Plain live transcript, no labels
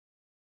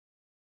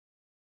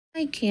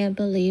I can't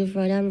believe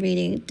what I'm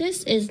reading.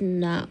 This is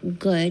not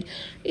good.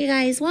 You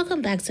guys, welcome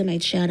back to my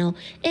channel.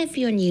 If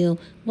you're new,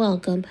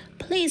 welcome.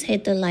 Please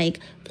hit the like.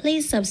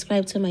 Please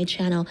subscribe to my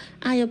channel.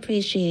 I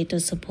appreciate the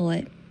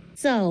support.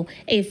 So,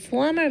 a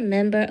former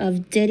member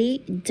of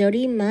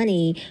Diddy-Dirty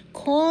Money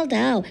called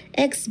out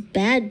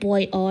ex-Bad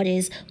Boy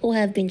artists who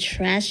have been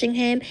trashing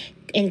him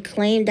and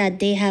claimed that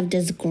they have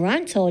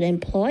disgruntled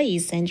employee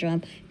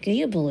syndrome. Can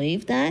you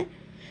believe that?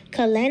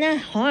 Kalenna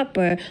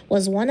Harper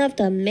was one of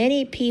the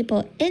many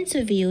people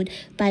interviewed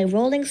by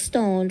Rolling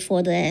Stone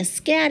for the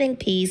scathing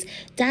piece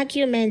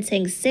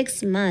documenting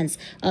 6 months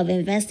of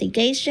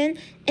investigation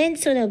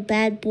into the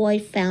Bad Boy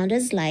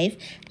founder's life,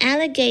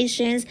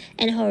 allegations,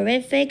 and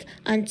horrific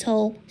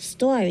untold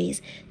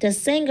stories. The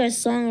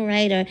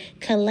singer-songwriter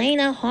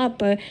Kalenna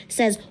Harper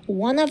says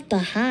one of the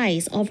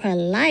highs of her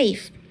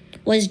life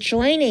was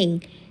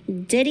joining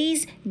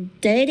Diddy's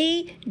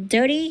Dirty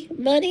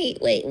Money.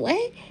 Wait,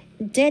 what?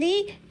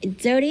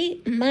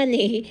 Dirty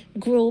Money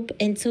group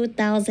in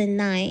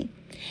 2009.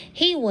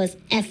 He was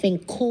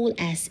effing cool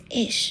as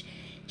ish,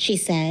 she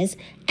says,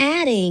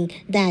 adding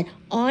that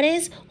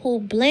artists who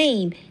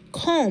blame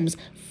Combs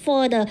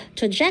for the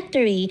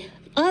trajectory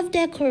of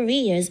their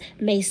careers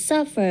may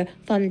suffer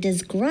from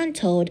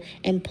disgruntled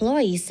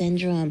employee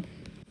syndrome.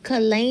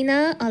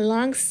 Kaleena,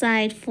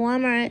 alongside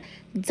former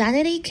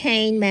Danity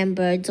Kane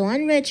member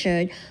Don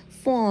Richard,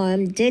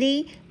 formed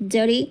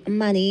Diddy-Dirty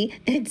Money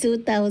in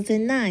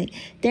 2009.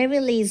 They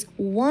released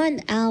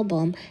one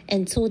album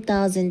in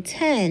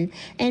 2010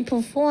 and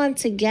performed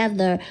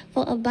together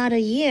for about a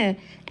year,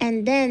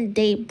 and then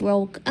they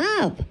broke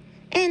up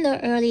in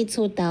the early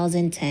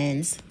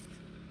 2010s.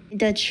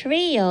 The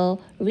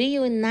trio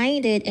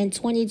reunited in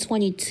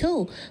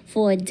 2022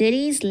 for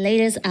Diddy's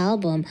latest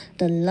album,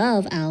 the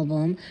Love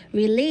Album,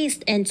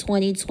 released in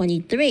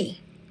 2023.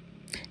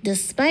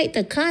 Despite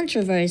the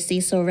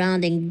controversy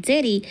surrounding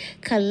Diddy,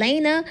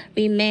 Kaleena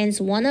remains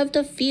one of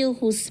the few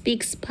who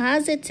speaks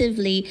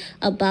positively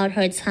about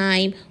her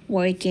time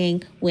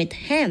working with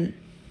him.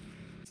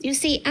 You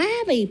see, I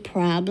have a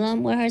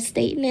problem with her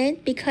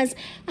statement because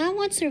I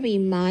want to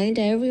remind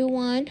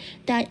everyone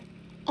that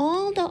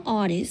all the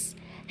artists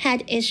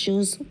had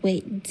issues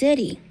with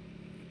Diddy.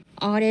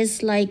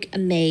 Artists like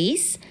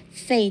Mace,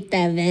 Faith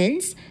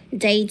Evans,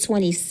 Day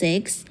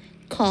 26,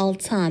 Carl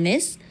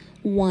Thomas,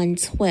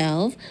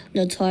 112,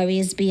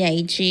 Notorious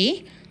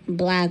B.I.G.,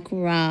 Black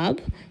Rob,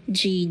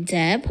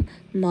 G-Dep,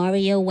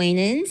 Mario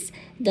Winans,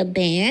 The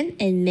Band,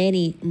 and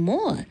many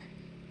more.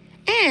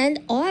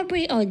 And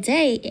Aubrey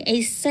O'Day,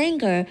 a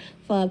singer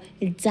from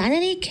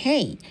Danity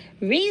Kane,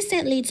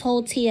 recently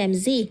told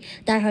TMZ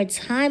that her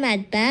time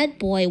at Bad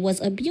Boy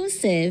was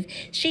abusive.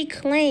 She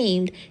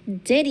claimed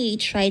Diddy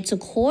tried to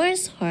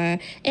coerce her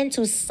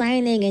into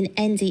signing an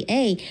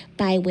NDA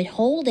by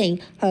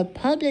withholding her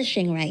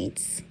publishing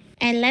rights.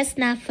 And let's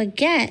not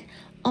forget,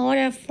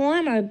 other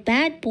former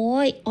Bad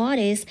Boy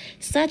artists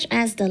such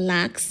as The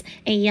Lox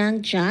and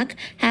Young Jock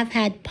have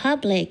had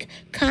public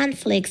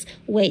conflicts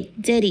with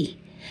Diddy.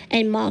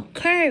 And Mark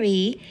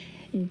Curry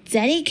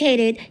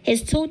dedicated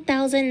his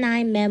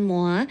 2009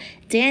 memoir,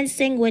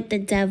 Dancing with the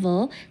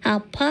Devil, How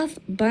Puff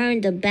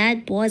Burned the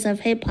Bad Boys of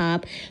Hip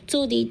Hop,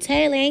 to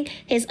detailing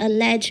his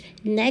alleged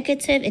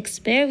negative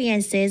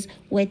experiences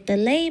with the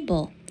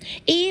label.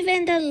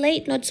 Even the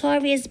late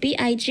Notorious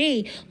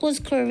B.I.G., whose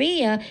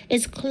career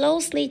is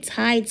closely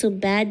tied to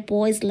Bad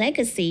Boy's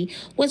legacy,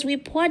 was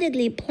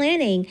reportedly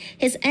planning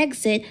his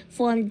exit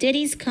from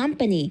Diddy's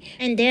company.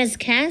 And there's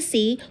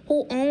Cassie,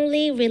 who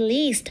only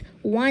released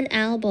one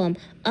album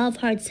of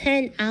her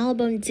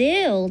 10-album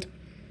deal.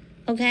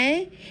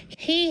 Okay?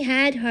 He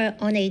had her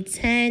on a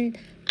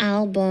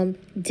 10-album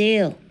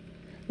deal.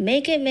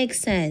 Make it make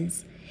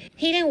sense.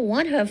 He didn't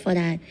want her for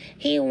that.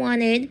 He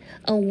wanted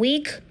a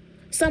weak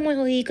someone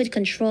who he could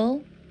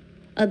control,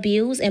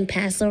 abuse, and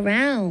pass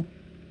around.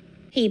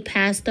 He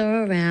passed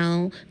her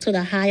around to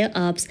the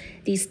higher-ups,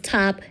 these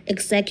top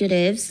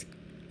executives,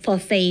 for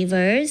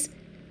favors,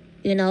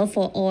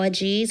 for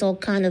orgies, all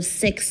kind of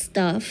sick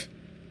stuff.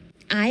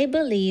 I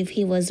believe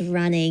he was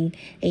running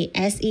a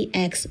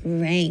SEX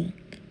ring.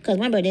 Because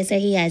remember, they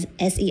said he has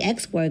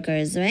SEX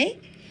workers, right?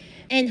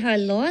 In her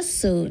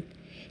lawsuit,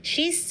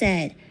 she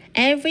said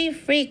every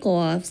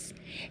freak-offs,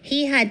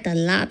 he had the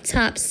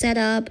laptop set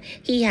up.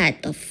 He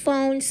had the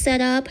phone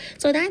set up.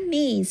 So that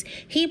means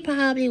he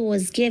probably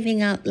was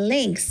giving out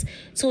links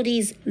to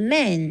these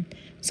men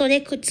so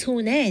they could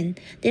tune in.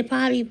 They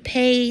probably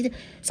paid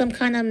some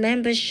kind of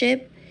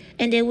membership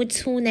and they would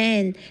tune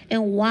in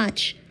and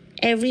watch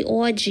every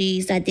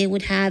orgies that they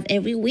would have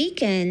every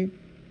weekend,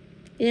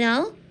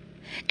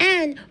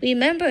 And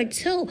remember,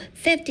 too,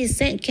 50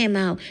 Cent came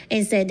out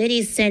and said that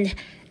he sent,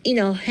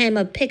 him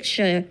a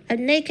picture, a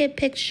naked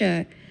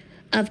picture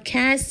of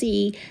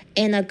Cassie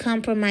in a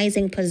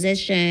compromising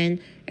position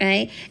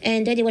right?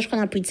 And Diddy was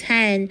trying to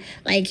pretend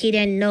like he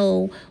didn't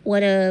know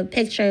where the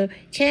picture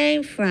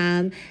came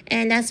from.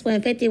 And that's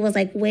when 50 was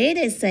like, wait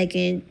a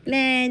second,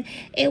 man,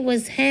 it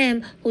was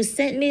him who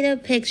sent me the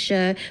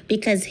picture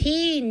because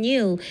he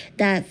knew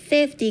that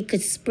 50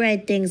 could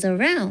spread things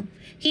around.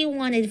 He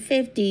wanted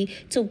 50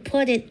 to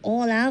put it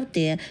all out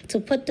there, to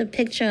put the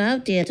picture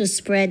out there, to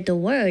spread the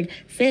word.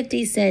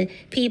 50 said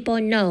people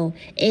know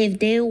if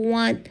they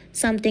want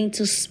something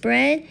to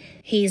spread,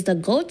 he's the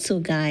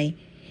go-to guy.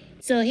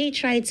 So he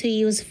tried to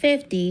use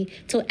 50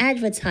 to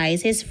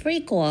advertise his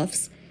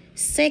freak-offs.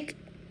 Sick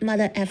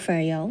mother effer,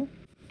 yo.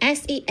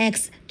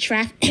 SEX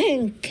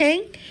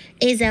trafficking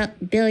is a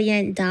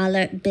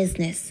billion-dollar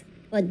business.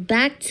 But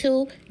back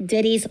to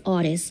Diddy's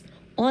artists.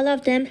 All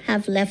of them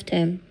have left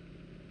him.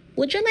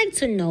 Would you like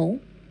to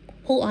know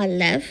who are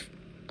left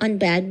on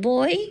Bad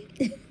Boy?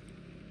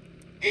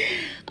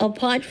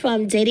 Apart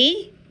from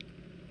Diddy,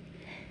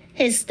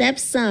 his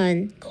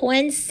stepson,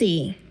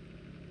 Quincy,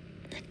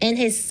 and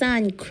his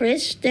son,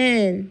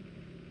 Christian.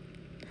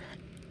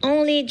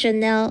 Only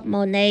Janelle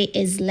Monáe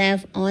is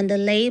left on the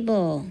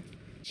label.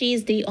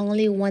 She's the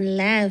only one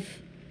left.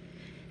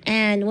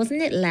 And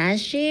wasn't it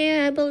last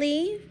year, I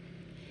believe?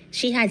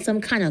 She had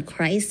some kind of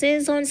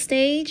crisis on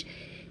stage.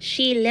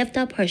 She lifted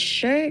up her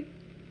shirt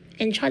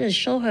and tried to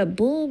show her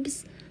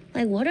boobs.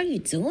 Like, what are you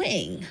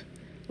doing?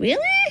 Really?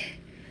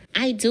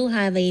 I do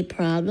have a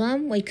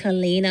problem with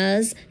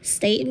Kalena's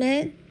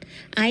statement.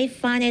 I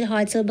find it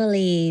hard to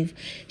believe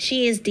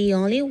she is the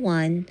only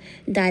one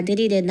that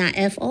Diddy did not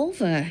F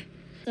over.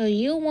 So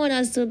you want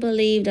us to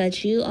believe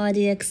that you are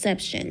the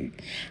exception.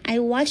 I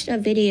watched a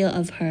video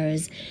of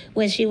hers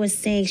where she was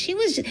saying she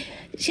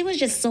was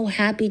just so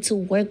happy to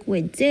work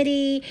with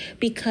Diddy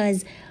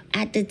because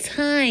at the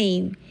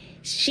time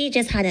she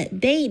just had a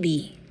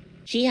baby.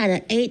 She had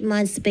an 8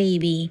 months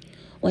baby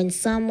when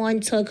someone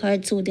took her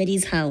to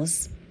Diddy's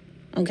house.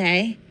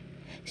 Okay?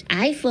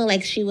 I feel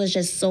like she was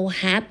just so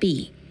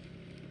happy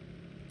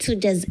to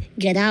just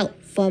get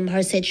out from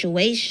her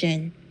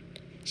situation.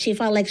 She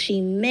felt like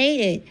she made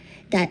it,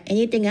 that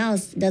anything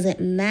else doesn't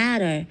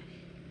matter.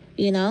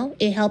 You know,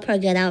 it helped her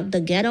get out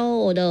the ghetto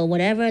or the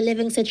whatever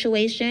living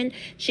situation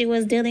she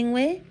was dealing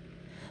with.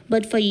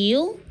 But for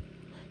you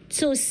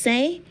to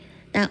say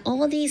that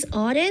all these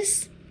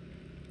artists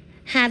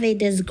have a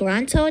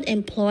disgruntled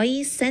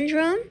employee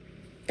syndrome,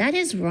 that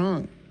is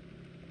wrong.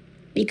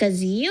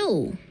 Because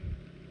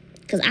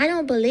I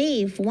don't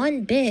believe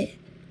one bit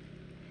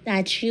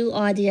that you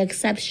are the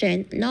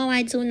exception. No,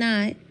 I do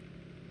not.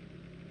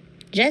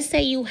 Just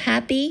say you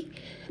happy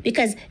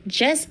because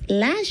just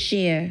last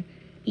year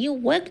you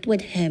worked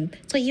with him,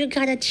 so you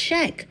got a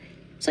check,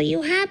 so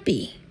you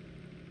happy.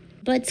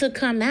 But to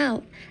come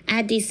out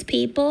at these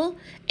people,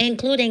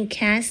 including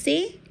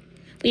Cassie,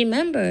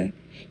 remember,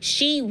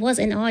 she was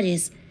an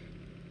artist.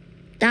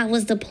 That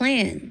was the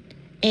plan.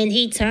 And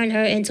he turned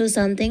her into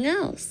something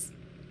else.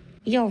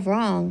 You're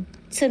wrong.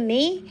 To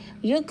me,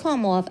 you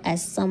come off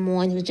as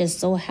someone who's just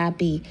so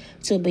happy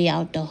to be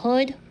out the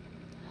hood.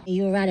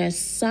 You'd rather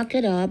suck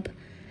it up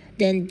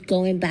than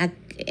going back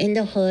in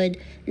the hood,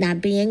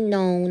 not being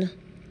known.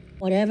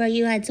 Whatever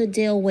you had to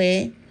deal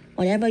with,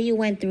 whatever you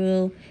went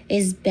through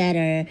is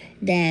better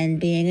than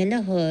being in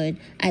the hood.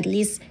 At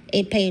least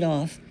it paid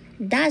off.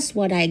 That's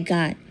what I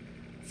got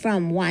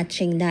from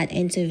watching that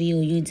interview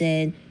you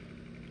did,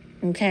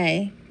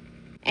 okay?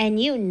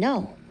 And you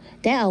know,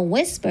 there are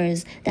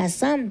whispers that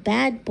some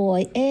bad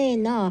boy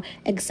A&R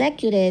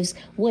executives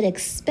would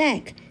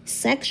expect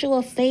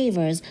sexual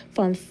favors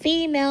from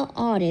female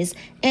artists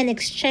in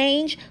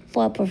exchange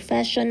for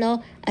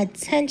professional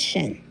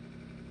attention.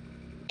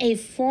 A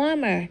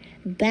former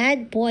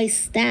Bad Boy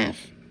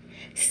staff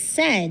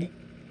said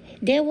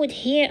they would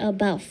hear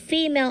about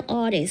female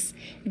artists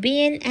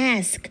being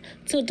asked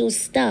to do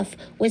stuff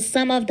with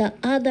some of the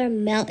other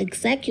male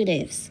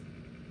executives.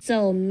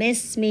 So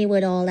miss me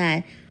with all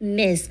that.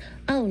 Miss,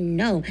 oh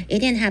no, it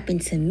didn't happen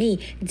to me.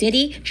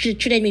 Diddy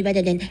treated me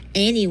better than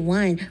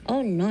anyone.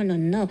 Oh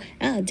no.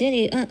 Oh,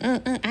 Diddy,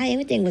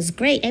 everything was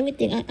great.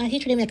 Everything, he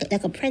treated me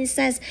like a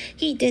princess.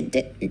 He did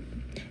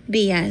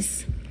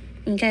BS.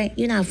 Okay,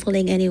 you're not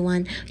fooling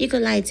anyone. You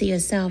could lie to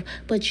yourself,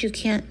 but you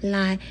can't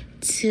lie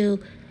to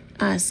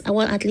us.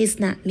 Well, at least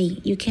not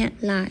me. You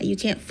can't lie. You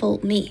can't fool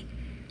me.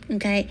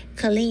 Okay?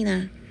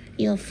 Kaleena,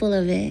 you're full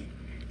of it.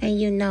 And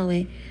you know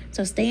it.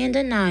 So stay in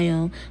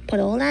denial. Put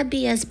all that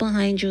BS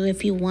behind you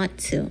if you want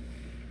to.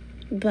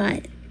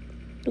 But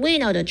we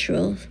know the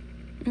truth.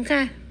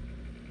 Okay?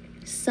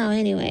 So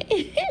anyway.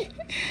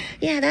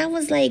 Yeah, that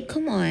was like,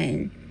 come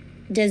on.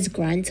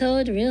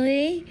 Disgruntled?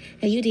 Really?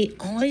 Are you the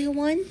only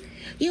one?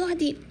 You are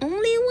the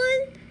only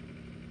one?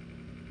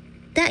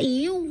 That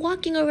you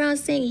walking around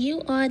saying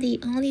you are the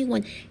only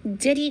one.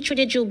 Diddy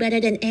treated you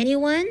better than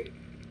anyone?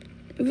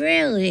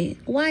 Really?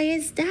 Why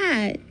is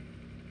that?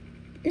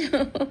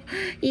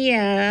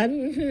 Yeah.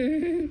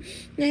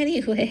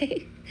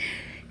 Anyway,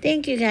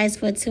 thank you guys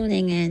for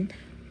tuning in.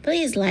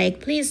 Please like,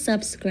 please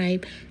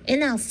subscribe,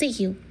 and I'll see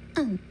you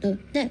on the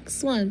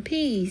next one.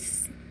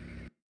 Peace.